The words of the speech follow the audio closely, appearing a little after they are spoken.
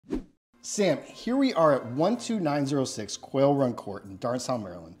Sam, here we are at 12906 Quail Run Court in Darnestown,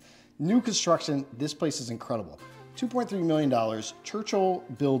 Maryland. New construction, this place is incredible. $2.3 million, Churchill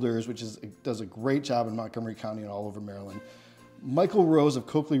Builders, which does a great job in Montgomery County and all over Maryland. Michael Rose of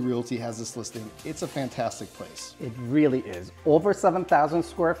Coakley Realty has this listing. It's a fantastic place. It really is. Over 7,000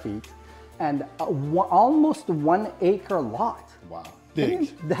 square feet and almost 1 acre lot. Wow,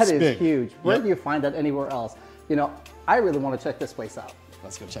 big. That is big. Huge. Where do you find that anywhere else? You know, I really want to check this place out.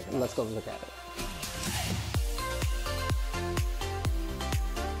 Let's go check it out. Let's go look at it.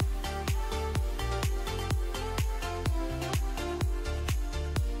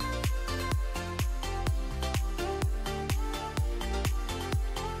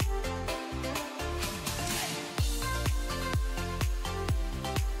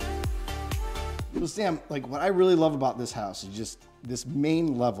 So Sam, like what I really love about this house is just this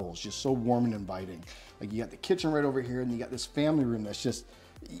main level is just so warm and inviting. Like you got the kitchen right over here and you got this family room that's just,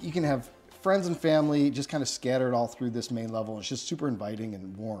 you can have friends and family just kind of scattered all through this main level. It's just super inviting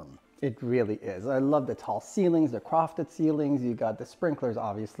and warm. It really is. I love the tall ceilings, the crofted ceilings. You got the sprinklers,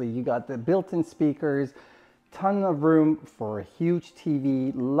 obviously. You got the built-in speakers, ton of room for a huge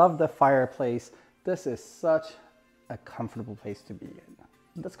TV. Love the fireplace. This is such a comfortable place to be in.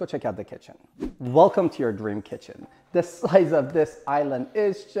 Let's go check out the kitchen. Welcome to your dream kitchen. The size of this island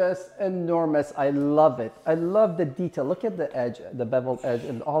is just enormous. I love it. I love the detail. Look at the edge, the beveled edge,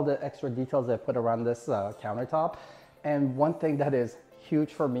 and all the extra details they put around this countertop. And one thing that is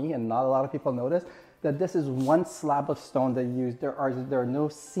huge for me, and not a lot of people notice, that this is one slab of stone they use. There are no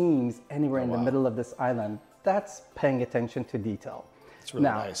seams anywhere in the middle of this island. That's paying attention to detail. It's really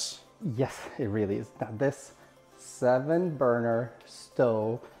nice. Yes, it really is. Now this 7-burner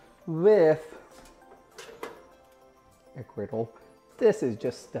stove with a griddle. This is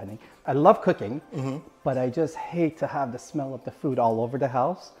just stunning. I love cooking, but I just hate to have the smell of the food all over the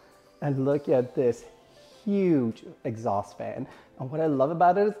house. And look at this huge exhaust fan. And what I love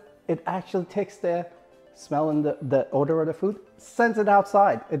about it is it actually takes the smell and the odor of the food, sends it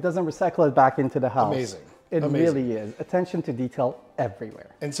outside. It doesn't recycle it back into the house. Amazing. It really is. Attention to detail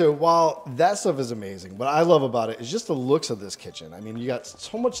everywhere. And so while that stuff is amazing, what I love about it is just the looks of this kitchen. I mean, you got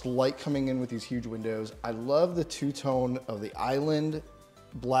so much light coming in with these huge windows. I love the two-tone of the island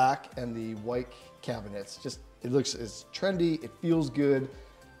black and the white cabinets. Just, it's trendy, it feels good.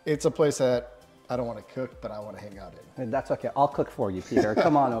 It's a place that I don't want to cook, but I want to hang out in. And that's okay. I'll cook for you, Peter.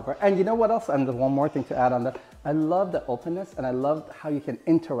 Come on over. And you know what else? And there's one more thing to add on that. I love the openness, and I love how you can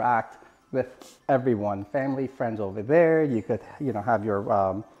interact with everyone, family, friends over there. You could, you know, have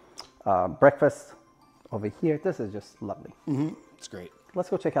your breakfast over here. This is just lovely. It's great. Let's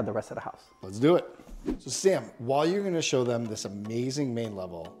go check out the rest of the house. Let's do it. So Sam, while you're gonna show them this amazing main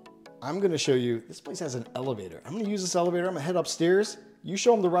level, I'm gonna show you, this place has an elevator. I'm gonna use this elevator, I'm gonna head upstairs. You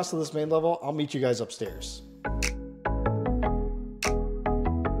show them the rest of this main level, I'll meet you guys upstairs.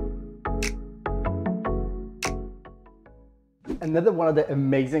 Another one of the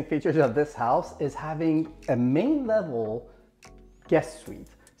amazing features of this house is having a main level guest suite.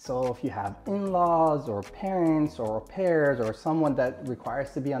 So if you have in-laws or parents or pairs or someone that requires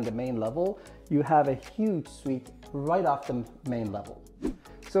to be on the main level, you have a huge suite right off the main level.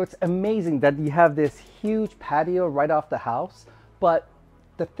 So it's amazing that you have this huge patio right off the house, but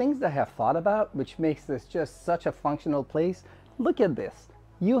the things that I have thought about, which makes this just such a functional place, look at this.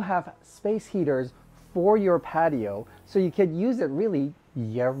 You have space heaters for your patio, so you could use it really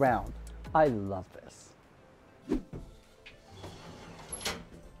year-round. I love this.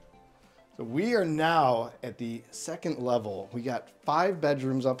 So we are now at the second level. We got 5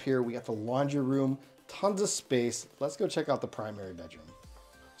 bedrooms up here. We got the laundry room, tons of space. Let's go check out the primary bedroom.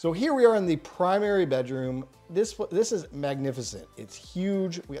 So here we are in the primary bedroom. This is magnificent. It's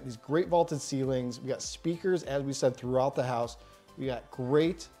huge. We got these great vaulted ceilings. We got speakers, as we said, throughout the house. We got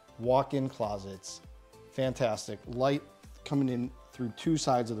great walk-in closets. Fantastic. Light coming in through 2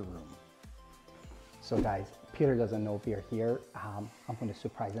 sides of the room. So guys, Peter doesn't know we're here. I'm going to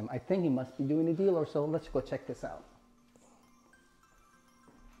surprise him. I think he must be doing a deal or so. Let's go check this out.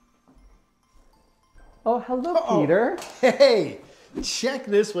 Oh, hello, Peter. Hey, check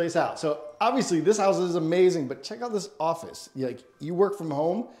this place out. So obviously this house is amazing, but check out this office. You work from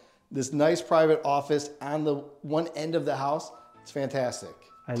home, this nice private office on the one end of the house. It's fantastic.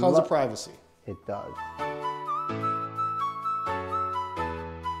 Tons of privacy. It does.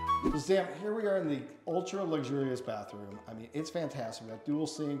 So Sam, here we are in the ultra luxurious bathroom. I mean, it's fantastic. We got dual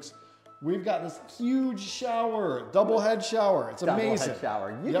sinks. We've got this huge shower, double head shower. It's amazing. Double head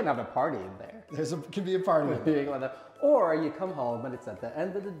shower. You can have a party in there. Can be a party in there. Or you come home and it's at the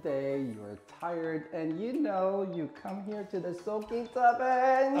end of the day, you're tired, and you come here to the soaking tub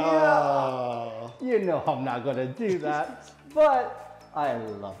and you know I'm not gonna do that, but I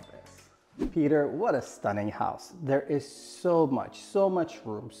love this. Peter, what a stunning house. There is so much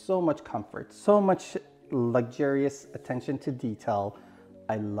room, so much comfort, so much luxurious attention to detail.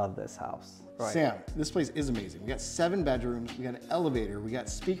 I love this house. Right. Sam, this place is amazing. We got 7 bedrooms, we got an elevator, we got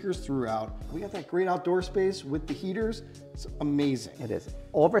speakers throughout, we got that great outdoor space with the heaters. It's amazing. It is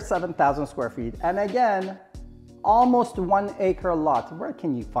over 7,000 square feet. And again, almost 1 acre lot. Where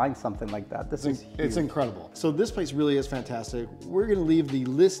can you find something like that? This is huge. It's incredible. So this place really is fantastic. We're gonna leave the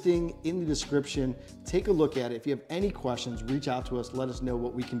listing in the description. Take a look at it. If you have any questions, reach out to us, let us know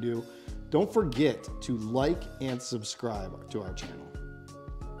what we can do. Don't forget to like and subscribe to our channel.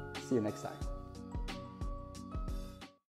 See you next time.